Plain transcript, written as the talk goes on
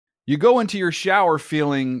You go into your shower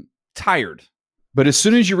feeling tired, but as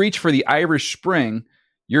soon as you reach for the Irish Spring,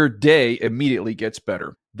 your day immediately gets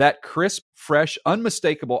better. That crisp, fresh,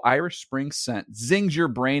 unmistakable Irish Spring scent zings your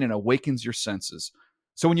brain and awakens your senses.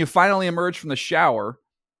 So when you finally emerge from the shower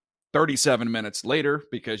 37 minutes later,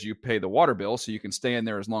 because you pay the water bill so you can stay in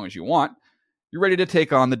there as long as you want, you're ready to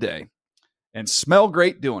take on the day and smell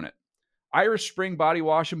great doing it. Irish Spring Body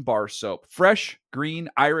Wash and Bar Soap. Fresh, green,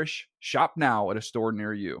 Irish. Shop now at a store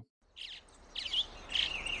near you.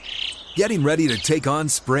 Getting ready to take on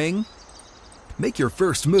spring? Make your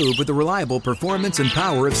first move with the reliable performance and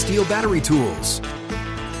power of Steel battery tools.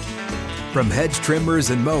 From hedge trimmers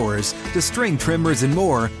and mowers to string trimmers and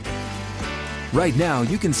more, right now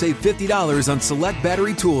you can save $50 on select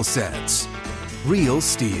battery tool sets. Real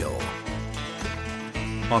Steel.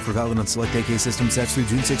 Offer valid on select AK system sets through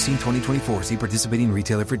June 16, 2024. See participating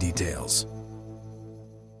retailer for details.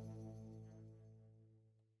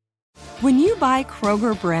 When you buy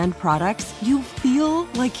Kroger brand products, you feel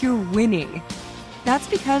like you're winning. That's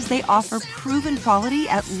because they offer proven quality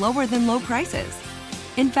at lower than low prices.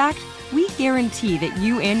 In fact, we guarantee that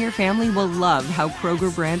you and your family will love how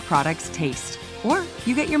Kroger brand products taste, or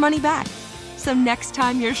you get your money back. So next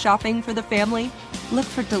time you're shopping for the family, look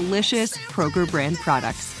for delicious Kroger brand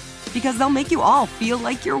products, because they'll make you all feel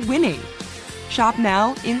like you're winning. Shop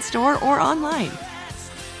now, in-store, or online.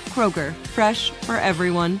 Kroger, fresh for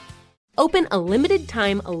everyone. Open a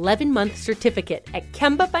limited-time 11-month certificate at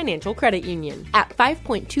Kemba Financial Credit Union. At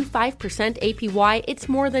 5.25% APY, it's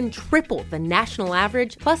more than triple the national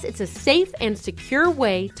average, plus it's a safe and secure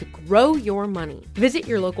way to grow your money. Visit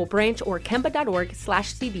your local branch or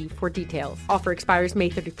kemba.org/cb for details. Offer expires May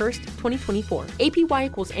 31st, 2024. APY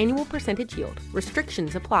equals annual percentage yield.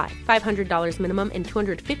 Restrictions apply. $500 minimum and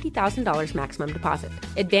 $250,000 maximum deposit.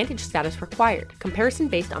 Advantage status required. Comparison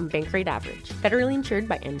based on bank rate average. Federally insured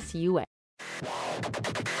by NCUA.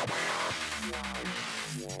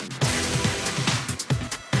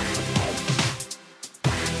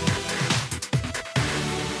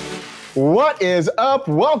 What is up?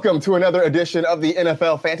 Welcome to another edition of the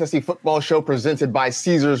NFL Fantasy Football Show presented by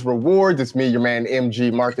Caesars Rewards. It's me, your man,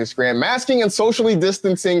 MG Marcus Graham, masking and socially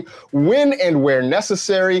distancing when and where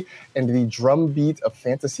necessary. And the drumbeat of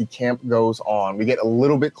fantasy camp goes on. We get a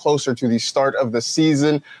little bit closer to the start of the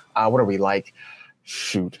season. What are we like?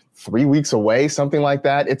 3 weeks away, something like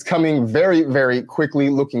that. It's coming very, very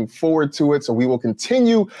quickly. Looking forward to it. So we will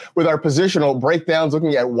continue with our positional breakdowns,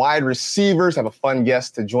 looking at wide receivers. I have a fun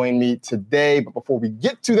guest to join me today. But before we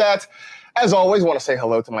get to that, as always, I want to say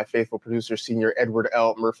hello to my faithful producer, Senior Edward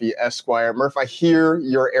L. Murphy, Esquire. Murph, I hear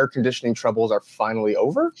your air conditioning troubles are finally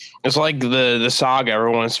over. It's like the saga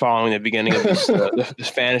everyone is following the beginning of this, this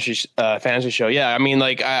fantasy show. Yeah, I mean,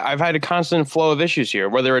 like I've had a constant flow of issues here.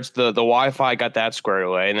 Whether it's the Wi-Fi, got that squared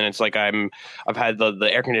away, and then it's like I've had the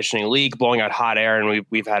air conditioning leak, blowing out hot air, and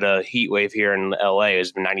we've had a heat wave here in LA.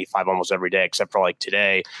 It's been 95 almost every day, except for like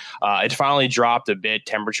today. It's finally dropped a bit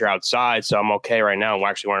temperature outside, so I'm okay right now. I'm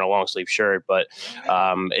actually wearing a long sleeve shirt. But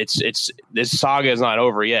it's this saga is not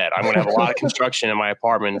over yet. I'm going to have a lot of construction in my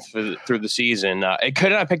apartment through the season. It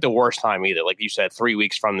could not pick the worst time either. Like you said, 3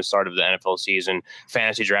 weeks from the start of the NFL season,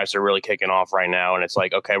 fantasy drafts are really kicking off right now. And it's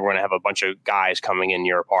like, okay, we're going to have a bunch of guys coming in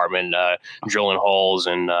your apartment, drilling holes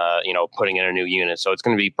and, putting in a new unit. So it's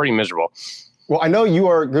going to be pretty miserable. Well, I know you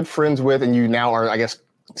are good friends with, and you now are, I guess,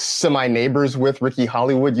 semi-neighbors with Ricky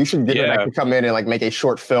Hollywood. You should get her to come in and like make a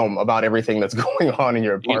short film about everything that's going on in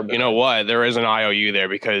your apartment. You know what? There is an IOU there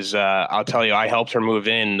because I'll tell you, I helped her move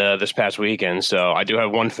in this past weekend. So I do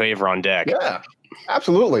have one favor on deck. Yeah.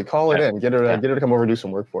 Absolutely. Call it in. Get her to come over and do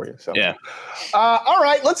some work for you. So yeah. All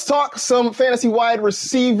right, let's talk some fantasy wide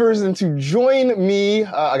receivers. And to join me,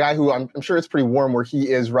 a guy who I'm sure it's pretty warm where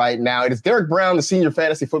he is right now. It is Derek Brown, the senior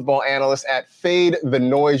fantasy football analyst at Fade the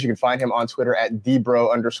Noise. You can find him on Twitter at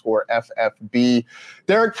dbro_FFB.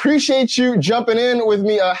 Derek, appreciate you jumping in with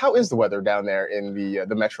me. How is the weather down there in the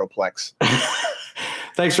Metroplex?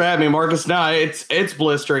 Thanks for having me, Marcus. No, it's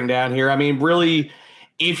blistering down here. I mean, really,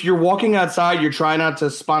 if you're walking outside, you're trying not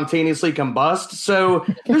to spontaneously combust. So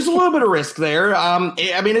there's a little bit of risk there.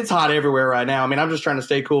 It's hot everywhere right now. I mean, I'm just trying to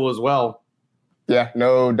stay cool as well. Yeah,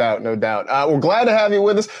 no doubt. We're glad to have you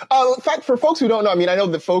with us. In fact, for folks who don't know, I mean, I know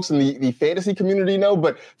that folks in the fantasy community know,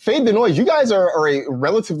 but Fade the Noise, you guys are a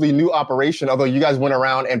relatively new operation, although you guys went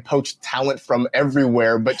around and poached talent from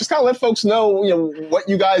everywhere. But just kind of let folks know, what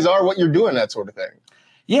you guys are, what you're doing, that sort of thing.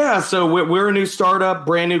 Yeah, so we're a new startup,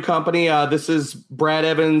 brand new company. This is Brad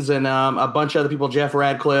Evans and a bunch of other people, Jeff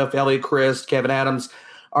Radcliffe, Elliot Christ, Kevin Adams,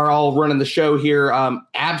 are all running the show here.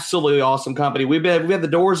 Absolutely awesome company. We've had the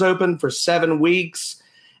doors open for 7 weeks,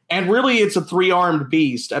 And really, it's a three-armed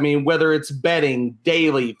beast. I mean, whether it's betting,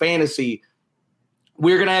 daily, fantasy,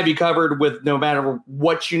 we're going to have you covered with no matter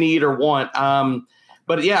what you need or want.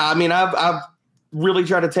 But yeah, I mean, I've really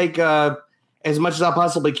tried to take as much as I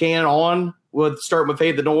possibly can on with starting with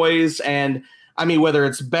Fade the Noise. And I mean, whether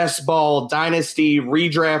it's best ball, dynasty,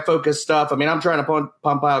 redraft focused stuff. I mean, I'm trying to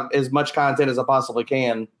pump out as much content as I possibly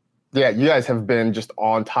can. Yeah, you guys have been just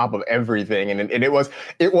on top of everything, and it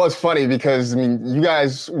was funny because I mean, you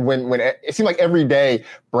guys when it seemed like every day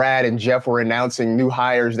Brad and Jeff were announcing new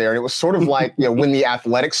hires there, and it was sort of like when the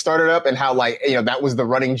Athletic started up and how that was the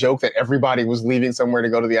running joke that everybody was leaving somewhere to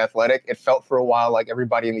go to the Athletic. It felt for a while like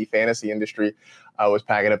everybody in the fantasy industry was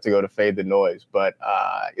packing up to go to Fade the Noise, but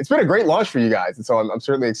it's been a great launch for you guys, and so I'm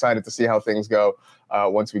certainly excited to see how things go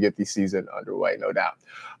once we get the season underway, no doubt.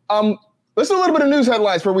 Let's do a little bit of news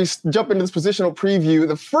headlines before we jump into this positional preview.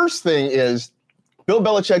 The first thing is Bill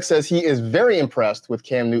Belichick says he is very impressed with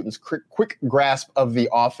Cam Newton's quick grasp of the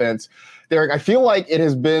offense. Derek, I feel like it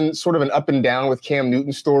has been sort of an up and down with Cam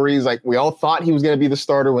Newton stories. Like we all thought he was going to be the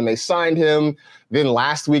starter when they signed him. Then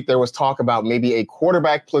last week there was talk about maybe a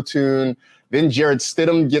quarterback platoon. Then Jarrett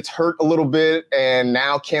Stidham gets hurt a little bit, and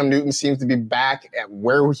now Cam Newton seems to be back at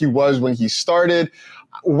where he was when he started.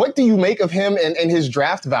 What do you make of him and his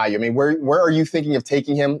draft value? I mean, where are you thinking of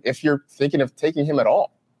taking him, if you're thinking of taking him at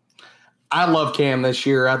all? I love Cam this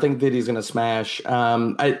year. I think that he's going to smash.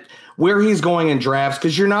 Where he's going in drafts,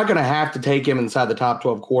 because you're not going to have to take him inside the top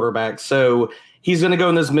 12 quarterbacks. So he's going to go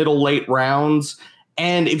in those middle, late rounds.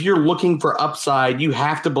 And if you're looking for upside, you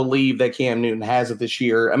have to believe that Cam Newton has it this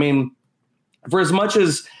year. I mean, for as much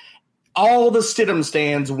as all the Stidham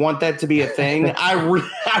stands want that to be a thing, I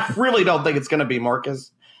really don't think it's going to be,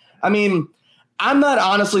 Marcus. I mean, I'm not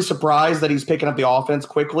honestly surprised that he's picking up the offense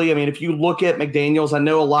quickly. I mean, if you look at McDaniels, I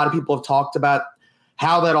know a lot of people have talked about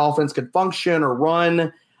how that offense could function or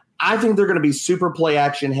run. I think they're going to be super play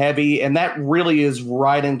action heavy, and that really is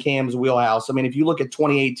right in Cam's wheelhouse. I mean, if you look at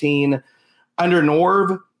 2018 under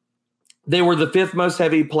Norv, they were the 5th most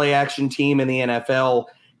heavy play action team in the NFL.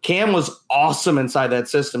 Cam was awesome inside that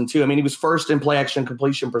system, too. I mean, he was first in play action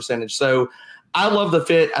completion percentage. So I love the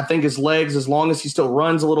fit. I think his legs, as long as he still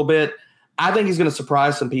runs a little bit, I think he's going to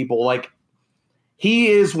surprise some people. Like, he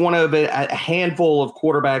is one of a handful of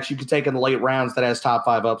quarterbacks you could take in the late rounds that has top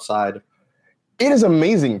 5 upside. It is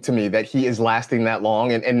amazing to me that he is lasting that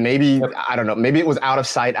long. And maybe, I don't know, maybe it was out of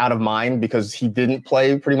sight, out of mind because he didn't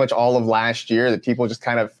play pretty much all of last year, that people just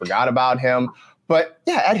kind of forgot about him. But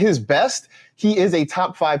yeah, at his best, he is a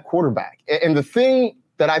top 5 quarterback. And the thing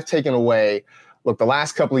that I've taken away, look, the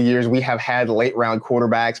last couple of years, we have had late round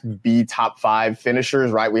quarterbacks be top 5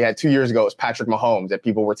 finishers, right? We had 2 years ago, it was Patrick Mahomes that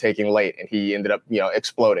people were taking late and he ended up,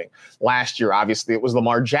 exploding. Last year, obviously, it was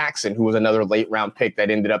Lamar Jackson, who was another late round pick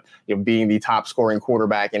that ended up being the top scoring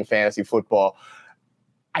quarterback in fantasy football.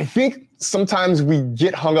 I think sometimes we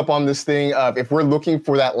get hung up on this thing of if we're looking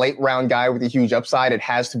for that late round guy with a huge upside, it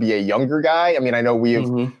has to be a younger guy. I mean, I know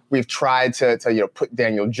we've tried to put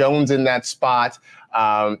Daniel Jones in that spot.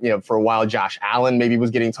 For a while, Josh Allen maybe was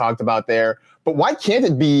getting talked about there. But why can't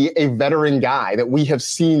it be a veteran guy that we have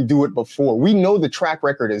seen do it before? We know the track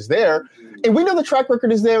record is there, and we know the track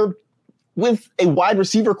record is there with a wide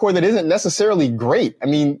receiver core that isn't necessarily great. I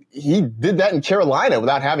mean, he did that in Carolina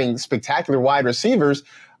without having spectacular wide receivers.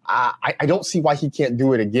 I don't see why he can't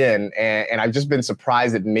do it again. And I've just been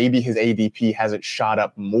surprised that maybe his ADP hasn't shot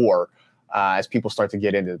up more as people start to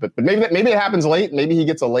get into it. But maybe it happens late. Maybe he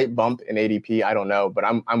gets a late bump in ADP. I don't know. But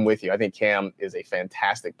I'm with you. I think Cam is a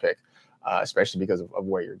fantastic pick, especially because of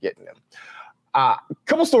where you're getting him.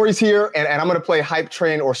 Couple stories here, and I'm going to play hype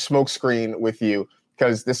train or smoke screen with you,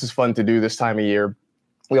 because this is fun to do this time of year.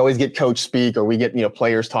 We always get coach speak, or we get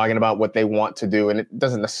players talking about what they want to do, and it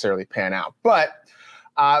doesn't necessarily pan out. But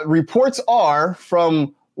reports are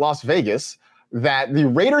from Las Vegas that the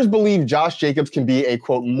Raiders believe Josh Jacobs can be a,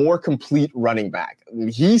 quote, more complete running back.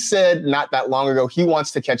 He said not that long ago he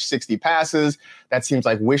wants to catch 60 passes. That seems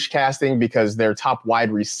like wish casting because their top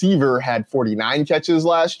wide receiver had 49 catches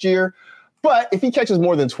last year. But if he catches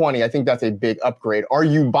more than 20, I think that's a big upgrade. Are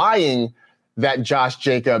you buying that Josh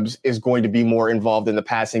Jacobs is going to be more involved in the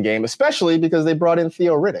passing game, especially because they brought in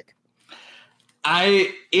Theo Riddick?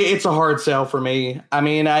 It's a hard sell for me. I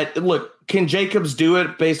mean, look, can Jacobs do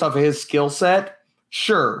it based off of his skill set?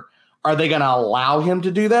 Sure. Are they going to allow him to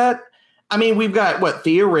do that? I mean, we've got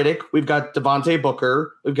Theo Riddick, we've got Devontae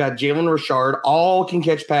Booker, we've got Jalen Richard, all can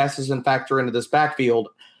catch passes and factor into this backfield.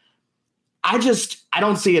 I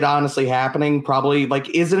don't see it honestly happening. Probably,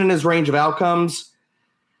 is it in his range of outcomes?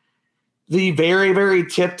 The very, very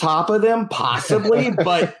tip top of them, possibly,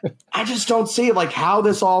 but I just don't see how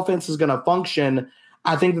this offense is going to function.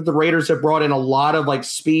 I think that the Raiders have brought in a lot of like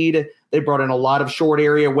speed. They brought in a lot of short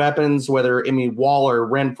area weapons, Waller,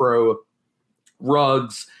 Renfro,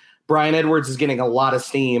 Ruggs. Bryan Edwards is getting a lot of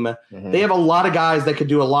steam. Mm-hmm. They have a lot of guys that could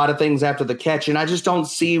do a lot of things after the catch, and I just don't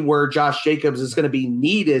see where Josh Jacobs is going to be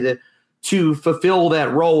needed to fulfill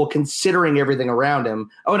that role considering everything around him.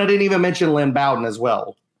 Oh, and I didn't even mention Lynn Bowden as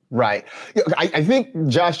well. Right. I think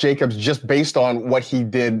Josh Jacobs, just based on what he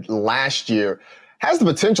did last year, has the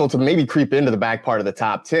potential to maybe creep into the back part of the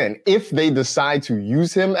top 10. If they decide to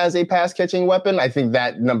use him as a pass-catching weapon, I think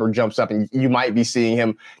that number jumps up, and you might be seeing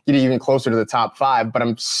him get even closer to the top 5. But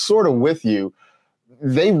I'm sort of with you.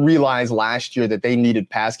 They realized last year that they needed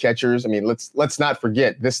pass catchers. I mean, let's not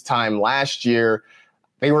forget, this time last year,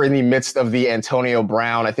 they were in the midst of the Antonio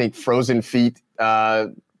Brown, I think, frozen feet,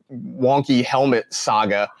 wonky helmet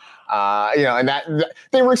saga. And that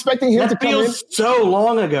they were expecting him to come in. That feels so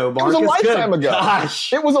long ago, Marcus. It was a lifetime ago.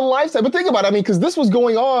 Gosh. It was a lifetime. But think about it, because this was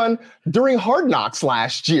going on during Hard Knocks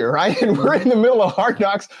last year, right? And we're in the middle of Hard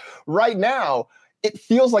Knocks right now. It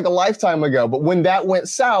feels like a lifetime ago. But when that went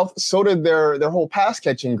south, so did their whole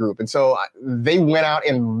pass-catching group. And so they went out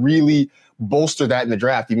and really bolstered that in the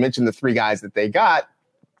draft. You mentioned the 3 guys that they got.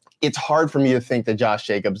 It's hard for me to think that Josh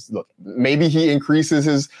Jacobs, look, maybe he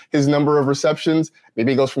increases his number of receptions.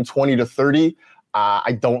 Maybe he goes from 20 to 30.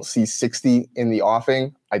 I don't see 60 in the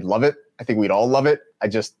offing. I'd love it. I think we'd all love it. I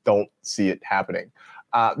just don't see it happening.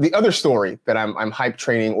 The other story that I'm hype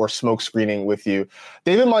training or smoke screening with you,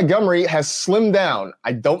 David Montgomery has slimmed down.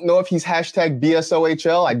 I don't know if he's hashtag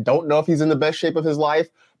BSOHL. I don't know if he's in the best shape of his life,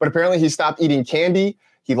 but apparently he stopped eating candy.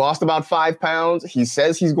 He lost about 5 pounds. He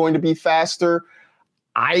says he's going to be faster.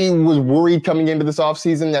 I was worried coming into this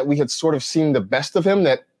offseason that we had sort of seen the best of him,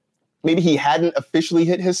 that maybe he hadn't officially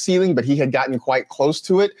hit his ceiling, but he had gotten quite close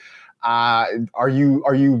to it. Are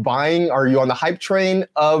you buying? Are you on the hype train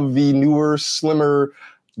of the newer, slimmer,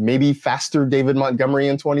 maybe faster David Montgomery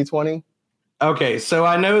in 2020? Okay, so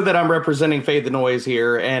I know that I'm representing Fade the Noise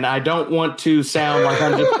here, and I don't want to sound like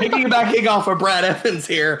I'm just piggybacking off of Brad Evans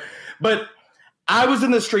here, but I was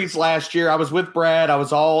in the streets last year. I was with Brad. I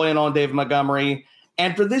was all in on David Montgomery.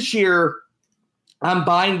 And for this year, I'm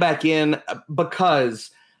buying back in because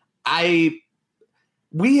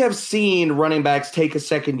we have seen running backs take a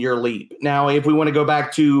second-year leap. Now, if we want to go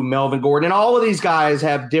back to Melvin Gordon, and all of these guys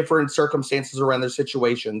have different circumstances around their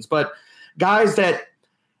situations, but guys that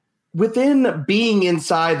within being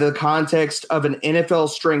inside the context of an NFL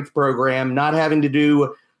strength program, not having to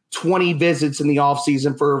do 20 visits in the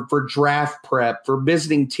offseason for draft prep, for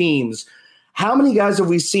visiting teams, how many guys have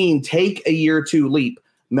we seen take a year or 2 leap?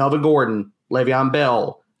 Melvin Gordon, Le'Veon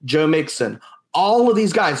Bell, Joe Mixon, all of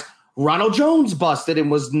these guys. Ronald Jones busted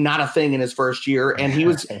and was not a thing in his first year, and he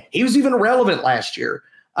was even relevant last year.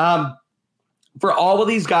 For all of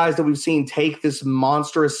these guys that we've seen take this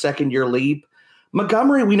monstrous second-year leap,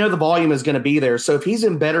 Montgomery, we know the volume is going to be there. So if he's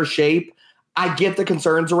in better shape, I get the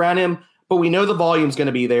concerns around him, but we know the volume's going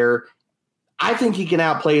to be there. I think he can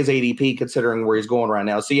outplay his ADP considering where he's going right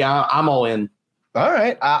now. So, yeah, I'm all in. All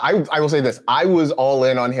right. I will say this. I was all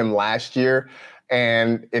in on him last year,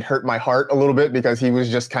 and it hurt my heart a little bit because he was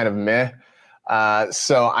just kind of meh.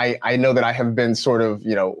 So I know that I have been sort of,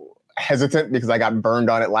 hesitant because I got burned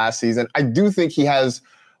on it last season. I do think he has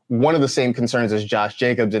one of the same concerns as Josh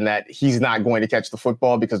Jacobs in that he's not going to catch the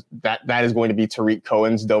football because that is going to be Tariq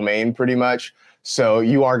Cohen's domain pretty much. So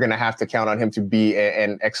you are going to have to count on him to be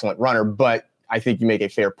an excellent runner. But I think you make a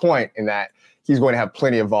fair point in that he's going to have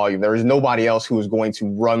plenty of volume. There is nobody else who is going to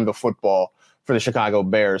run the football for the Chicago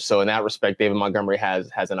Bears. So in that respect, David Montgomery has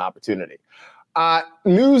an opportunity.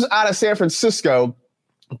 News out of San Francisco,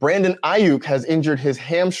 Brandon Ayuk has injured his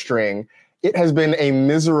hamstring. It has been a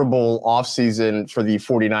miserable offseason for the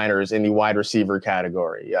 49ers in the wide receiver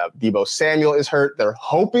category. Deebo Samuel is hurt. They're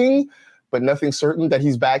hoping, but nothing certain, that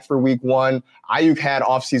he's back for week 1. Ayuk had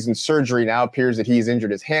offseason surgery. Now appears that he's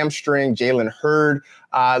injured his hamstring. Jalen Hurd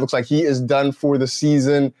looks like he is done for the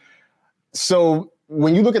season. So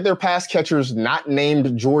when you look at their pass catchers not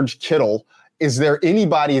named George Kittle, is there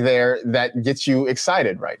anybody there that gets you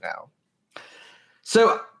excited right now?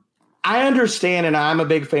 So I understand, and I'm a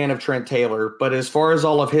big fan of Trent Taylor, but as far as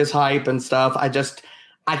all of his hype and stuff, I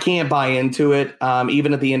can't buy into it,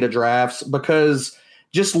 even at the end of drafts, because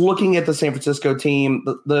just looking at the San Francisco team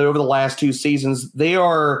over the last 2 seasons, they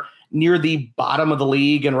are near the bottom of the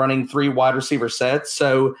league and running 3 wide receiver sets.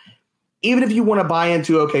 So even if you want to buy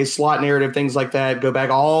into, slot narrative, things like that, go back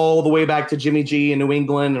all the way back to Jimmy G in New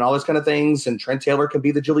England and all those kind of things, and Trent Taylor can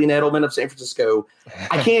be the Julian Edelman of San Francisco.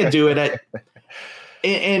 I can't do it.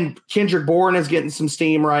 And Kendrick Bourne is getting some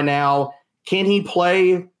steam right now. Can he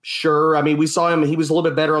play? Sure. I mean, we saw him. He was a little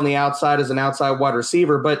bit better on the outside as an outside wide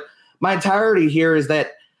receiver. But my entirety here is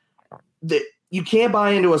that you can't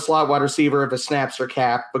buy into a slot wide receiver if the snaps are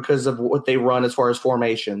capped because of what they run as far as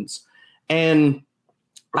formations. And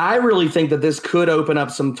I really think that this could open up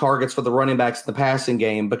some targets for the running backs in the passing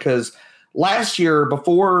game, because last year,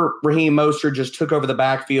 before Raheem Mostert just took over the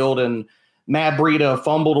backfield and Matt Breida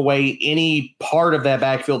fumbled away any part of that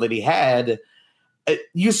backfield that he had,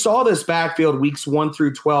 you saw this backfield weeks 1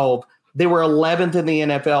 through 12. They were 11th in the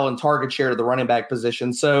NFL in target share to the running back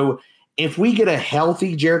position. So if we get a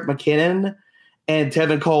healthy Jerick McKinnon and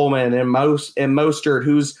Tevin Coleman and Mostert,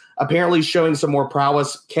 who's apparently showing some more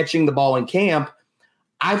prowess catching the ball in camp,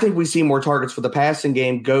 I think we see more targets for the passing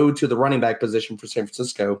game go to the running back position for San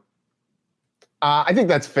Francisco. I think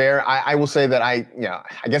that's fair. I will say that I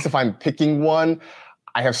guess if I'm picking one,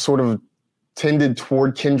 I have sort of tended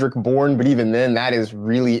toward Kendrick Bourne, but even then, that is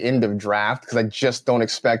really end of draft because I just don't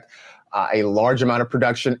expect a large amount of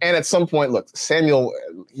production. And at some point, look, Samuel,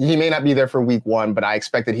 he may not be there for week 1, but I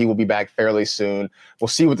expect that he will be back fairly soon. We'll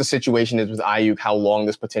see what the situation is with Ayuk, how long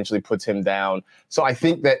this potentially puts him down. So I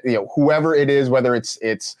think that, whoever it is, whether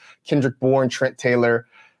it's Kendrick Bourne, Trent Taylor,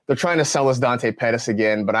 they're trying to sell us Dante Pettis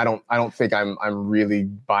again, but I don't think I'm really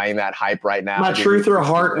buying that hype right now. My truth or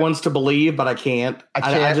heart wants to believe, but I can't.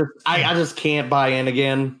 I just can't buy in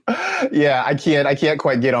again. Yeah, I can't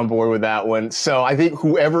quite get on board with that one. So I think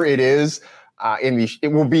whoever it is,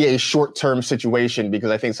 it will be a short-term situation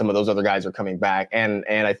because I think some of those other guys are coming back, and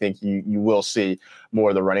I think you will see more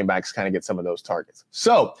of the running backs kind of get some of those targets.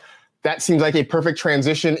 So that seems like a perfect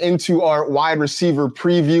transition into our wide receiver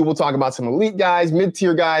preview. We'll talk about some elite guys,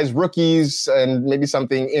 mid-tier guys, rookies, and maybe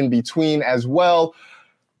something in between as well.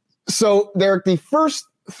 So, Derek, the first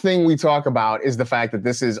thing we talk about is the fact that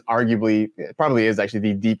this is probably is actually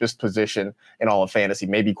the deepest position in all of fantasy.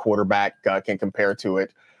 Maybe quarterback can compare to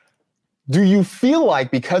it. Do you feel like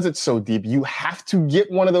because it's so deep, you have to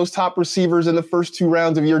get one of those top receivers in the first 2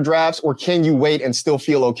 rounds of your drafts, or can you wait and still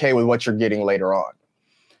feel okay with what you're getting later on?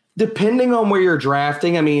 Depending on where you're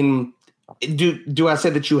drafting, I mean, do I say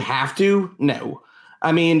that you have to? No.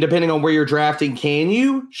 I mean, depending on where you're drafting, can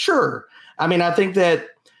you? Sure. I mean, I think that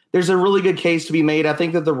there's a really good case to be made. I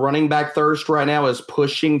think that the running back thirst right now is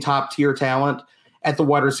pushing top tier talent at the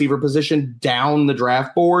wide receiver position down the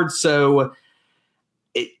draft board. So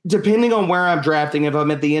depending on where I'm drafting, if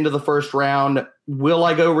I'm at the end of the first round, will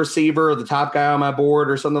I go receiver or the top guy on my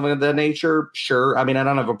board or something of that nature? Sure. I mean, I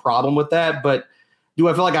don't have a problem with that, but do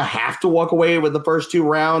I feel like I have to walk away with the first 2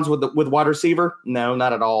 rounds with wide receiver? No,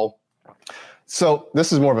 not at all. So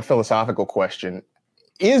this is more of a philosophical question.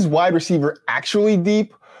 Is wide receiver actually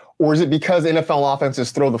deep, or is it because NFL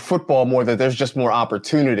offenses throw the football more that there's just more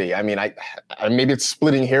opportunity? I mean, I maybe it's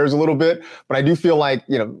splitting hairs a little bit, but I do feel like,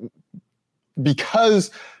 because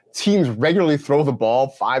teams regularly throw the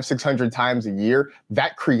ball 500-600 times a year,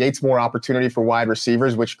 that creates more opportunity for wide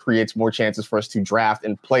receivers, which creates more chances for us to draft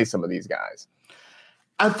and play some of these guys.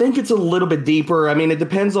 I think it's a little bit deeper. I mean, it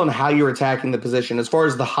depends on how you're attacking the position. As far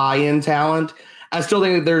as the high-end talent, I still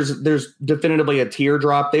think that there's definitively a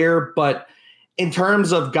teardrop there. But in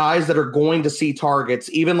terms of guys that are going to see targets,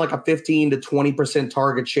 even like a 15 to 20%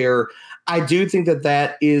 target share, I do think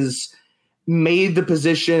that is made the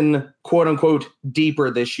position, quote-unquote,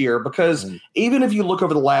 deeper this year. Because even if you look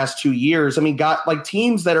over the last 2 years, I mean, got like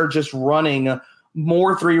teams that are just running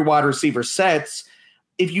more 3 wide receiver sets,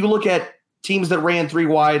 if you look at teams that ran 3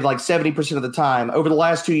 wide like 70% of the time. Over the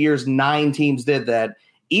last 2 years, 9 teams did that.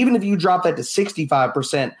 Even if you drop that to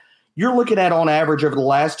 65%, you're looking at, on average, over the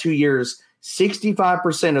last 2 years,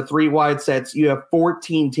 65% of 3 wide sets, you have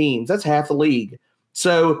 14 teams. That's half the league.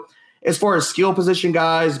 So as far as skill position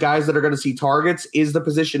guys that are going to see targets, is the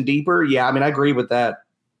position deeper? Yeah, I mean, I agree with that.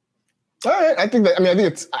 All right. I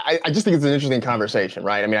just think it's an interesting conversation,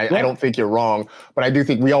 right? I mean, I don't think you're wrong, but I do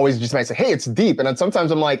think we always just might say, hey, it's deep. And then sometimes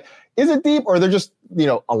I'm like, is it deep, or are there just,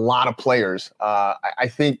 a lot of players? I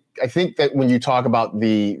think that when you talk about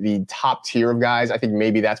the top tier of guys, I think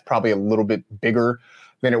maybe that's probably a little bit bigger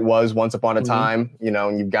than it was once upon a time,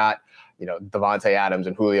 and you've got, Devontae Adams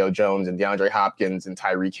and Julio Jones and DeAndre Hopkins and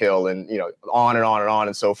Tyreek Hill and, on and on and on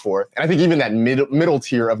and so forth. And I think even that middle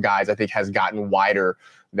tier of guys, I think, has gotten wider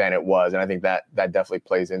than it was. And I think that definitely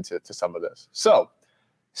plays into some of this. So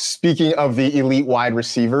speaking of the elite wide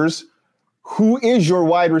receivers, who is your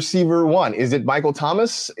wide receiver 1? Is it Michael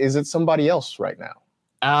Thomas? Is it somebody else right now?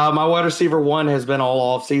 My wide receiver 1 has been all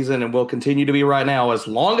off season and will continue to be right now. As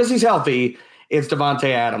long as he's healthy, it's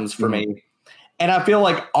Devontae Adams for me. And I feel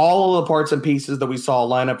like all of the parts and pieces that we saw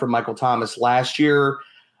line up for Michael Thomas last year,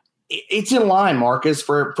 it's in line, Marcus,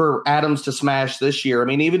 for Adams to smash this year. I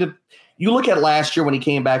mean, even you look at last year when he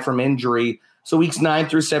came back from injury, so weeks 9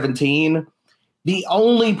 through 17, the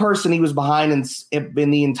only person he was behind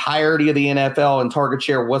in the entirety of the NFL in target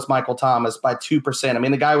share was Michael Thomas by 2%. I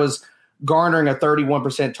mean, the guy was garnering a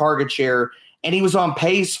 31% target share, and he was on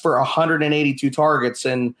pace for 182 targets.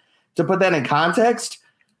 And to put that in context,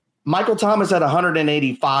 Michael Thomas had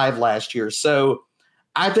 185 last year. So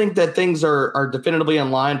I think that things are definitively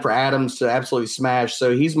in line for Adams to absolutely smash.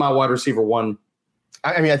 So he's my wide receiver 1.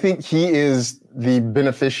 I mean, I think he is the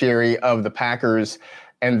beneficiary of the Packers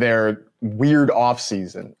and their weird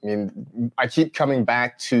offseason. I mean, I keep coming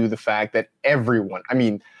back to the fact that everyone, I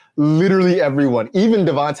mean, literally everyone, even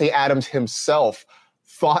Davante Adams himself,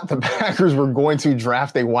 thought the Packers were going to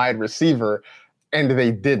draft a wide receiver, and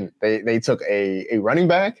they didn't. They took a running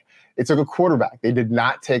back. They took a quarterback. They did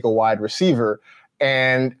not take a wide receiver.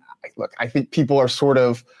 And look, I think people are sort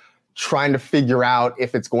of trying to figure out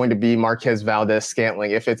if it's going to be Marquez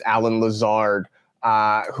Valdes-Scantling, if it's Allen Lazard,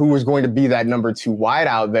 who was going to be that number 2 wide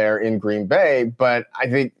out there in Green Bay. But I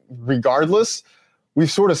think regardless,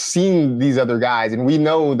 we've sort of seen these other guys, and we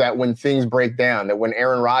know that when things break down, that when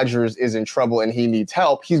Aaron Rodgers is in trouble and he needs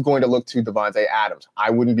help, he's going to look to Davante Adams. I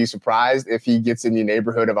wouldn't be surprised if he gets in the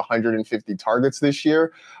neighborhood of 150 targets this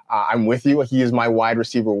year. I'm with you. He is my wide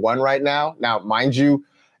receiver 1 right now. Now, mind you,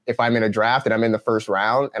 if I'm in a draft and I'm in the first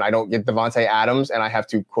round and I don't get Davante Adams and I have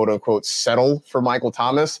to, quote unquote, settle for Michael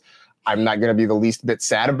Thomas, I'm not going to be the least bit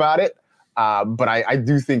sad about it. But I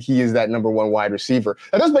do think he is that number 1 wide receiver.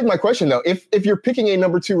 That does beg my question, though. If you're picking a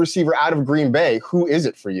number 2 receiver out of Green Bay, who is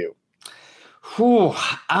it for you?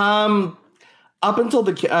 Up until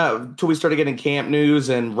till we started getting camp news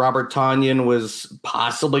and Robert Tonyan was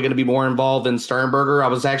possibly going to be more involved than Sternberger, I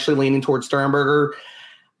was actually leaning towards Sternberger.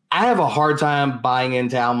 I have a hard time buying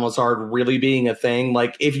into Allen Lazard really being a thing.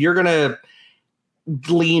 Like, if you're going to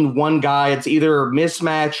lean one guy, it's either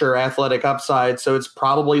mismatch or athletic upside. So it's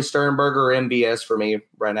probably Sternberger or MBS for me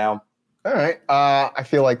right now. All right. I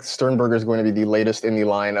feel like Sternberger is going to be the latest in the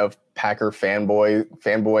line of Packer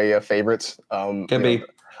fanboy favorites. Could be.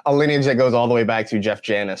 A lineage that goes all the way back to Jeff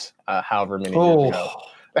Janis, however many years ago.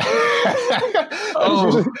 That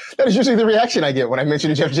is usually the reaction I get when I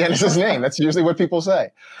mention Jeff Janis's name. That's usually what people say.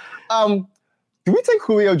 Do we take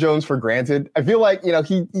Julio Jones for granted? I feel like,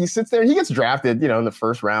 he sits there and he gets drafted, in the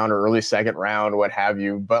first round or early second round, what have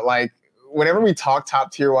you. But like, whenever we talk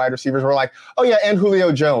top tier wide receivers, we're like, oh yeah, and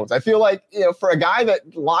Julio Jones. I feel like, for a guy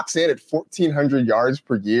that locks in at 1,400 yards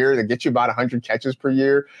per year, that gets you about 100 catches per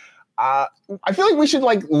year, I feel like we should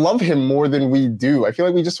love him more than we do. I feel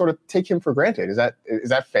like we just sort of take him for granted. Is that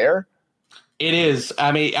fair? It is.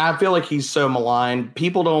 I mean, I feel like he's so maligned.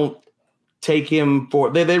 People don't take him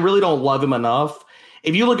they really don't love him enough.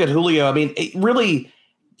 If you look at Julio, I mean, really,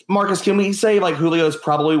 Marcus, can we say Julio is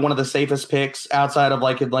probably one of the safest picks outside of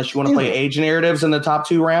unless you want to play age narratives in the top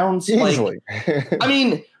 2 rounds? Easily. I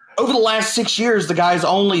mean, over the last 6 years, the guy's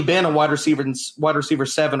only been a wide receiver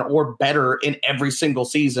 7 or better in every single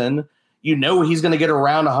season. He's going to get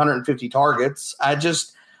around 150 targets. I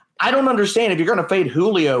don't understand. If you're going to fade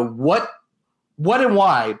Julio, what and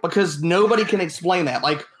why? Because nobody can explain that.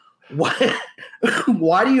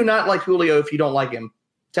 Why do you not like Julio if you don't like him?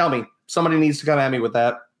 Tell me. Somebody needs to come at me with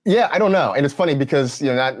that. Yeah, I don't know. And it's funny because,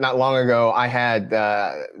 not long ago I had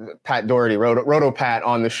Pat Doherty, Roto Pat,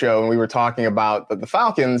 on the show, and we were talking about the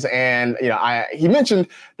Falcons. And, he mentioned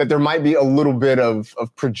that there might be a little bit of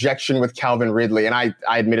projection with Calvin Ridley. And I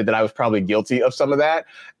admitted that I was probably guilty of some of that.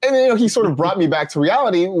 And then, he sort of brought me back to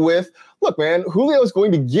reality with, look, man, Julio is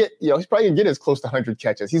going to get, he's probably going to get as close to 100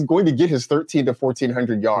 catches. He's going to get his 1,300 to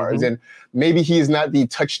 1,400 yards. Mm-hmm. And maybe he is not the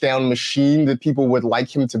touchdown machine that people would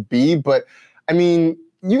like him to be. But, I mean,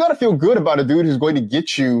 you got to feel good about a dude who's going to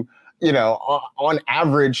get you, on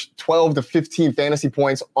average 12 to 15 fantasy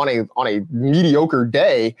points on a mediocre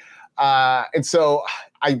day. And so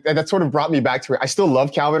that sort of brought me back to it. I still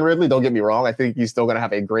love Calvin Ridley. Don't get me wrong. I think he's still going to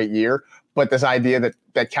have a great year. But this idea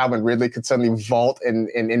that Calvin Ridley could suddenly vault and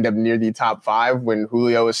end up near the top 5 when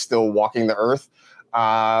Julio is still walking the earth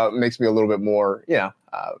makes me a little bit more,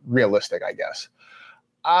 realistic, I guess.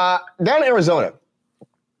 Down in Arizona,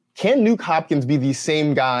 can Nuke Hopkins be the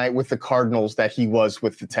same guy with the Cardinals that he was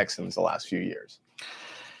with the Texans the last few years?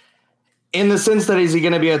 In the sense that is he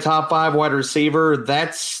going to be a top 5 wide receiver?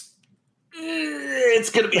 It's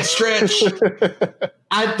going to be a stretch.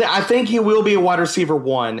 I think he will be a wide receiver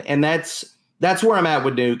 1, and that's where I'm at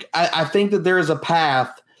with Nuke. I think that there is a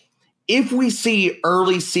path. If we see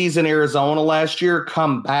early season Arizona last year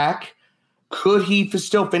come back, could he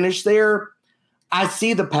still finish there? I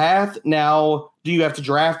see the path. Now, do you have to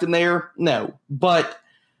draft him there? No. But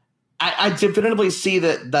I definitively see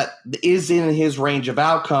that is in his range of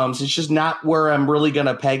outcomes. It's just not where I'm really going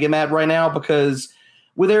to peg him at right now, because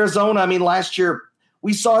with Arizona, I mean, last year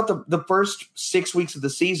we saw it the first 6 weeks of the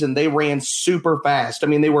season, they ran super fast. I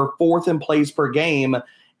mean, they were 4th in plays per game,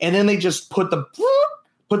 and then they just put the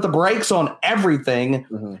brakes on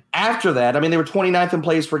everything after that. I mean, they were 29th in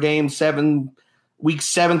plays per game, weeks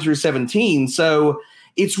 7 through 17. So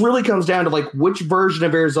it's really comes down to like, which version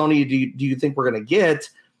of Arizona do you think we're going to get?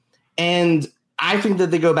 And I think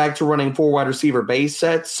that they go back to running 4 wide receiver base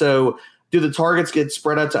sets. So do the targets get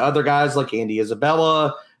spread out to other guys like Andy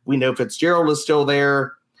Isabella? We know Fitzgerald is still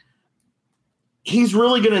there. He's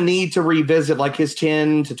really going to need to revisit like his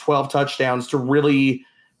 10 to 12 touchdowns to really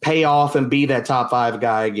pay off and be that top 5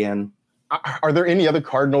 guy again. Are there any other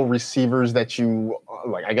Cardinal receivers that you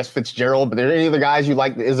like? I guess Fitzgerald, but are there any other guys you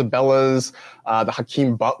like? The Isabellas, the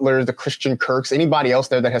Hakeem Butlers, the Christian Kirks, anybody else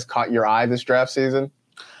there that has caught your eye this draft season?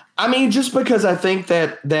 I mean, just because I think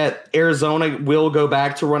that Arizona will go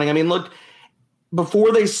back to running. I mean, look,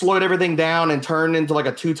 before they slowed everything down and turned into like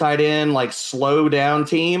a 2 tight end, like slow down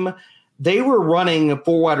team, they were running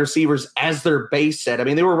 4 wide receivers as their base set. I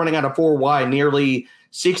mean, they were running out of 4 wide nearly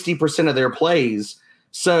 60% of their plays.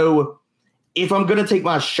 So if I'm going to take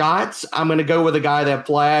my shots, I'm going to go with a guy that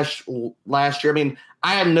flashed last year. I mean,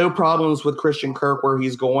 I have no problems with Christian Kirk where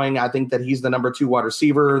he's going. I think that he's the number 2 wide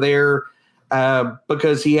receiver there.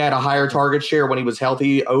 Because he had a higher target share when he was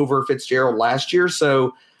healthy over Fitzgerald last year.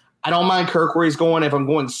 So I don't mind Kirk where he's going. If I'm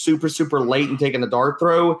going super, super late and taking a dart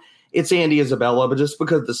throw, it's Andy Isabella. But just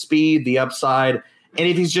because of the speed, the upside, and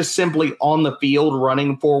if he's just simply on the field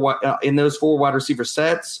running in those 4 wide receiver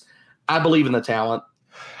sets, I believe in the talent.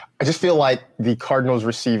 I just feel like the Cardinals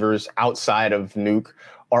receivers outside of Nuke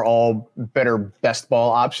are all better best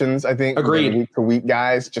ball options, I think. Agreed. Week to week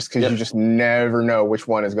guys, just because you just never know which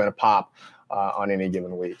one is going to pop on any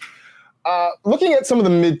given week. Looking at some of the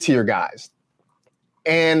mid-tier guys,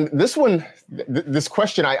 and this one, this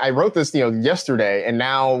question, I wrote this yesterday, and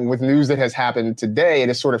now with news that has happened today, it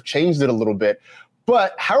has sort of changed it a little bit.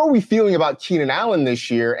 But how are we feeling about Keenan Allen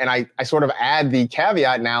this year? And I sort of add the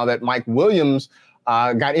caveat now that Mike Williams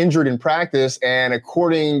got injured in practice, and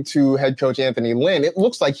according to head coach Anthony Lynn, it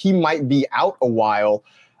looks like he might be out a while.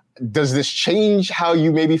 Does this change how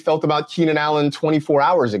you maybe felt about Keenan Allen 24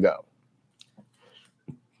 hours ago?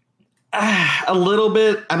 A little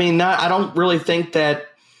bit. I mean, I don't really think that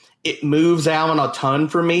it moves Allen a ton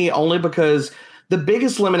for me, only because the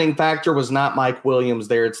biggest limiting factor was not Mike Williams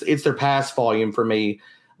there. It's their pass volume for me.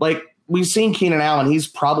 Like, we've seen Keenan Allen. He's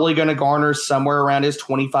probably going to garner somewhere around his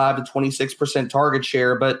 25 to 26% target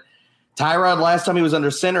share. But Tyrod, last time he was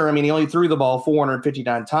under center, I mean, he only threw the ball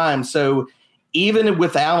 459 times. So even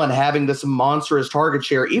with Allen having this monstrous target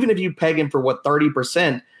share, even if you peg him for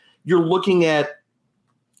 30%, you're looking at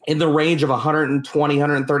in the range of 120,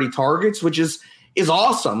 130 targets, which is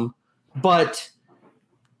awesome. But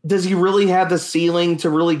does he really have the ceiling to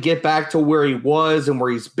really get back to where he was and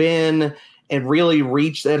where he's been and really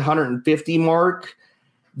reach that 150 mark?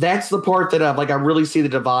 That's the part that I really see the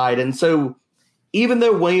divide. And so even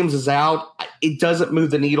though Williams is out, it doesn't move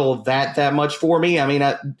the needle that much for me. I mean,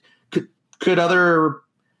 could other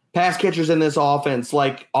pass catchers in this offense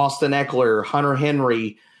like Austin Eckler, Hunter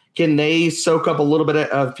Henry, can they soak up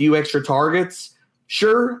a few extra targets?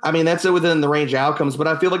 Sure. I mean, that's within the range of outcomes, but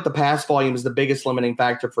I feel like the pass volume is the biggest limiting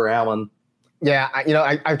factor for Allen. Yeah,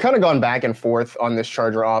 I've kind of gone back and forth on this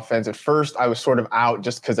Charger offense. At first, I was sort of out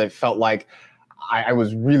just because I felt like I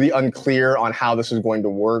was really unclear on how this was going to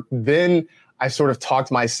work. Then I sort of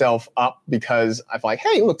talked myself up because I felt like,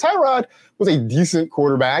 hey, look, Tyrod was a decent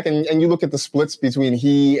quarterback, and you look at the splits between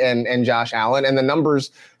he and Josh Allen, and the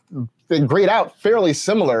numbers they grade out fairly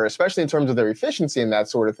similar, especially in terms of their efficiency and that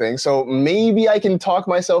sort of thing. So maybe I can talk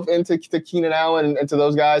myself into Keenan Allen and to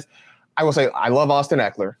those guys. I will say I love Austin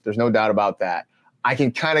Eckler. There's no doubt about that. I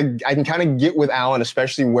can kind of get with Allen,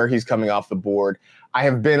 especially where he's coming off the board. I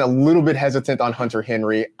have been a little bit hesitant on Hunter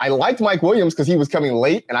Henry. I liked Mike Williams because he was coming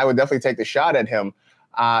late, and I would definitely take the shot at him.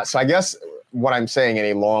 So I guess what I'm saying in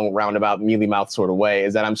a long, roundabout, mealy mouth sort of way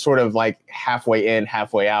is that I'm sort of like halfway in,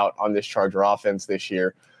 halfway out on this Charger offense this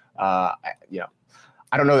year. I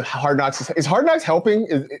don't know. Hard Knocks is Hard Knocks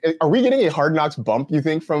helping? Are we getting a Hard Knocks bump, you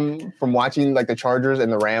think, from watching like the Chargers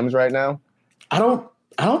and the Rams right now? I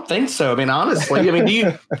don't think so. I mean, honestly,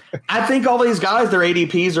 I think all these guys, their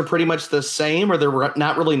ADPs are pretty much the same, or they're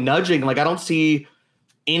not really nudging. Like, I don't see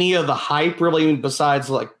any of the hype really,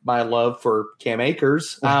 besides like my love for Cam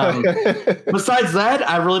Akers. Besides that,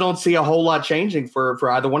 I really don't see a whole lot changing for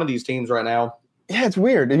either one of these teams right now. Yeah, it's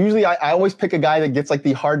weird. Usually I always pick a guy that gets like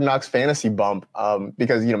the Hard Knocks fantasy bump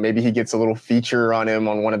because, maybe he gets a little feature on him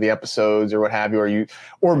on one of the episodes or what have you,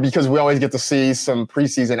 or because we always get to see some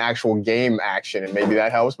preseason actual game action and maybe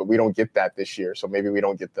that helps, but we don't get that this year. So maybe we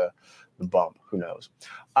don't get the bump. Who knows?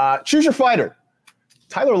 Choose your fighter,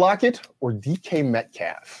 Tyler Lockett or DK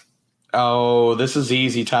Metcalf. Oh, this is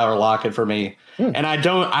easy, Tyler Lockett for me. And I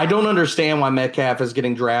don't understand why Metcalf is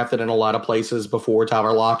getting drafted in a lot of places before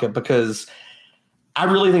Tyler Lockett, because I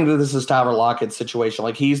really think that this is Tyler Lockett's situation.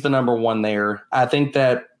 Like, he's the number one there. I think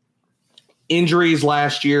that injuries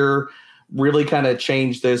last year really kind of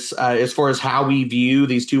changed this as far as how we view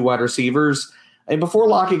these two wide receivers. And before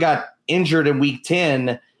Lockett got injured in week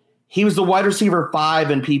 10, he was the wide receiver 5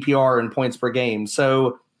 in PPR in points per game.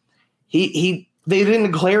 So they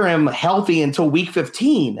didn't declare him healthy until week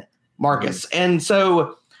 15, Marcus. And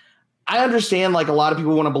so I understand, like, a lot of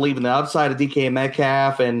people want to believe in the upside of DK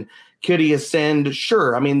Metcalf and could he ascend?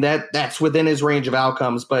 Sure. I mean, that's within his range of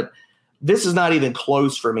outcomes, but this is not even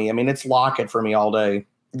close for me. I mean, it's Lockett for me all day.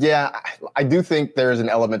 Yeah, I do think there's an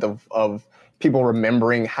element of people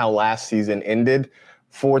remembering how last season ended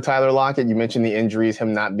for Tyler Lockett. You mentioned the injuries,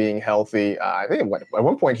 him not being healthy. I think at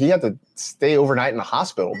one point he had to stay overnight in the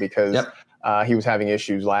hospital because he was having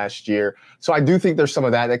issues last year. So I do think there's some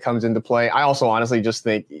of that comes into play. I also honestly just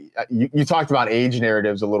think you talked about age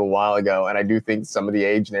narratives a little while ago, and I do think some of the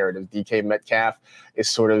age narratives, DK Metcalf is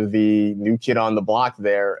sort of the new kid on the block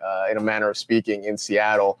there, in a manner of speaking, in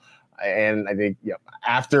Seattle. And I think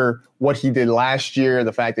after what he did last year,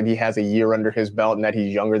 the fact that he has a year under his belt and that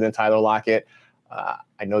he's younger than Tyler Lockett,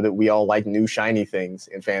 I know that we all like new shiny things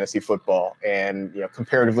in fantasy football, and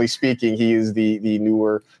comparatively speaking, he is the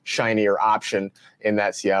newer, shinier option in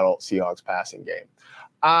that Seattle Seahawks passing game.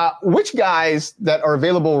 Which guys that are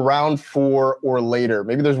available round 4 or later?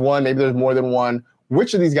 Maybe there's one, maybe there's more than one.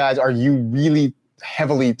 Which of these guys are you really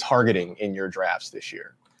heavily targeting in your drafts this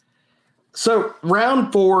year? So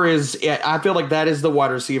round 4 I feel like that is the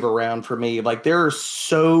wide receiver round for me. Like, there are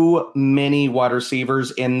so many wide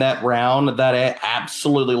receivers in that round that I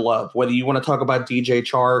absolutely love. Whether you want to talk about DJ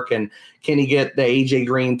Chark and can he get the AJ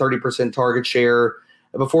Green 30% target share?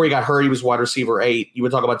 Before he got hurt, he was wide receiver 8. You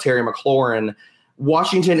would talk about Terry McLaurin.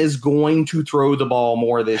 Washington is going to throw the ball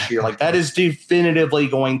more this year. Like, that is definitively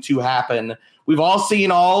going to happen. We've all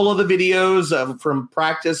seen all of the videos from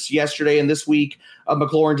practice yesterday and this week of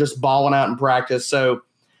McLaurin just balling out in practice. So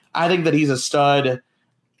I think that he's a stud.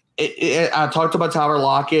 I talked about Tyler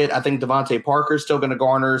Lockett. I think Devontae Parker is still going to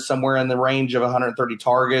garner somewhere in the range of 130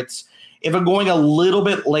 targets. If I'm going a little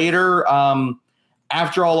bit later,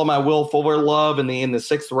 after all of my Will Fuller love in the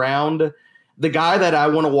 6th round, the guy that I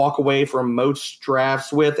want to walk away from most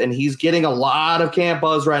drafts with, and he's getting a lot of camp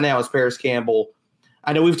buzz right now, is Paris Campbell.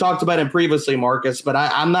 I know we've talked about him previously, Marcus, but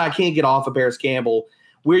I can't get off of Paris Campbell.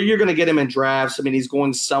 Where you're going to get him in drafts, I mean, he's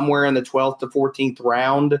going somewhere in the 12th to 14th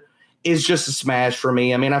round, is just a smash for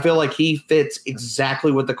me. I mean, I feel like he fits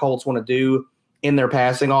exactly what the Colts want to do in their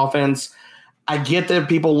passing offense. I get that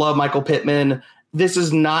people love Michael Pittman. This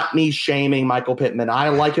is not me shaming Michael Pittman. I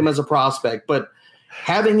like him as a prospect, but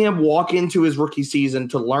having him walk into his rookie season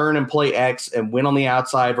to learn and play X and win on the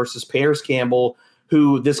outside versus Paris Campbell,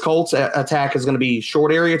 who this Colts attack is going to be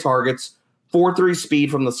short area targets, 4.3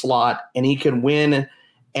 speed from the slot, and he can win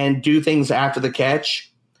and do things after the catch.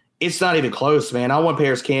 It's not even close, man. I want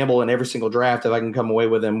Paris Campbell in every single draft if I can come away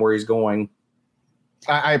with him where he's going.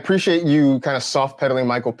 I appreciate you kind of soft pedaling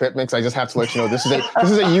Michael Pittman, because I just have to let you know this is a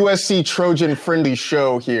USC Trojan friendly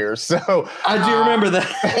show here. So I do remember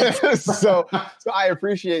that. so I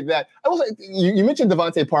appreciate that. I will say, you mentioned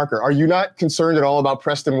Devontae Parker. Are you not concerned at all about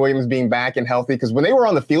Preston Williams being back and healthy? Because when they were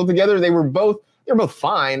on the field together, they were both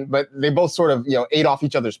fine, but they both sort of ate off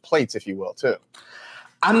each other's plates, if you will, too.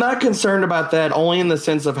 I'm not concerned about that, only in the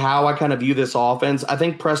sense of how I kind of view this offense. I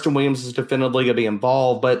think Preston Williams is definitively going to be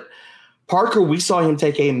involved, but Parker, we saw him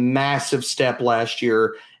take a massive step last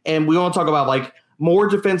year, and we want to talk about like more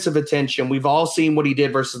defensive attention. We've all seen what he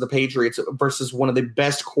did versus the Patriots versus one of the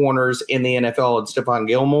best corners in the NFL, and Stephon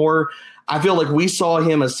Gilmore. I feel like we saw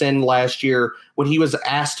him ascend last year when he was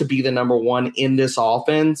asked to be the number 1 in this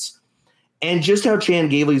offense, and just how Chan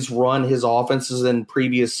Gailey's run his offenses in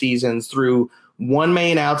previous seasons through one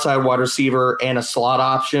main outside wide receiver and a slot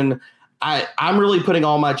option. I'm really putting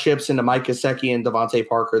all my chips into Mike Gesicki and Devontae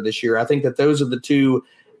Parker this year. I think that those are the two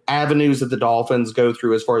avenues that the Dolphins go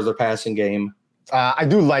through as far as their passing game. I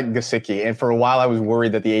do like Gesicki, and for a while I was